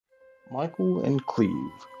Michael and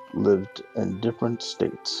Cleve lived in different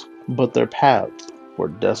states, but their paths were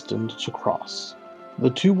destined to cross. The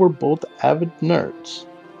two were both avid nerds,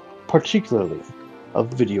 particularly of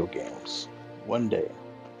video games. One day,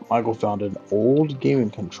 Michael found an old gaming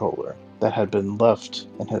controller that had been left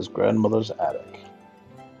in his grandmother's attic.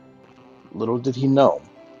 Little did he know,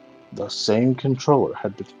 the same controller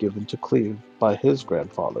had been given to Cleve by his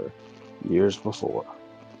grandfather years before.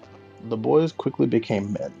 The boys quickly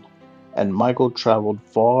became men, and Michael traveled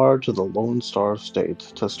far to the Lone Star State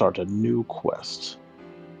to start a new quest.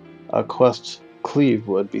 A quest Cleve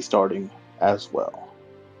would be starting as well.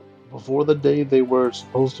 Before the day they were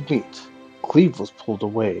supposed to meet, Cleve was pulled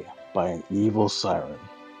away by an evil siren.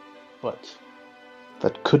 But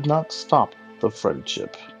that could not stop the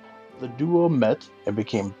friendship. The duo met and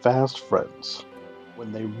became fast friends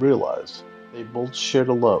when they realized they both shared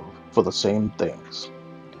a love for the same things.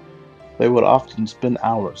 They would often spend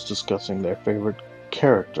hours discussing their favorite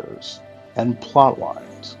characters and plot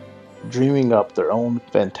lines, dreaming up their own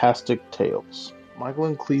fantastic tales. Michael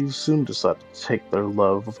and Cleve soon decided to take their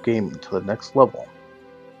love of gaming to the next level.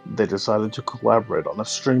 They decided to collaborate on a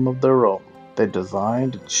stream of their own. They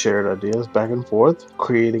designed and shared ideas back and forth,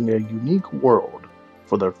 creating a unique world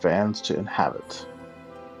for their fans to inhabit.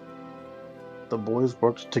 The boys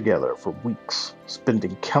worked together for weeks,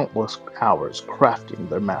 spending countless hours crafting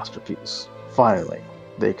their masterpiece. Finally,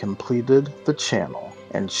 they completed the channel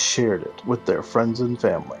and shared it with their friends and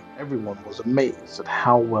family. Everyone was amazed at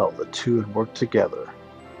how well the two had worked together.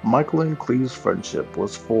 Michael and Cleve's friendship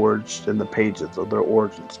was forged in the pages of their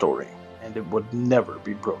origin story, and it would never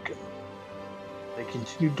be broken. They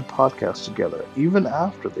continued to podcast together even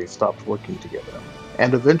after they stopped working together,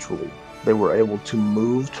 and eventually they were able to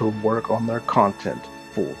move to work on their content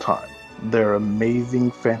full time. Their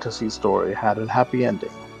amazing fantasy story had a happy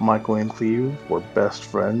ending. Michael and Cleve were best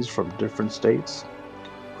friends from different states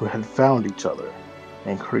who had found each other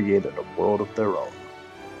and created a world of their own.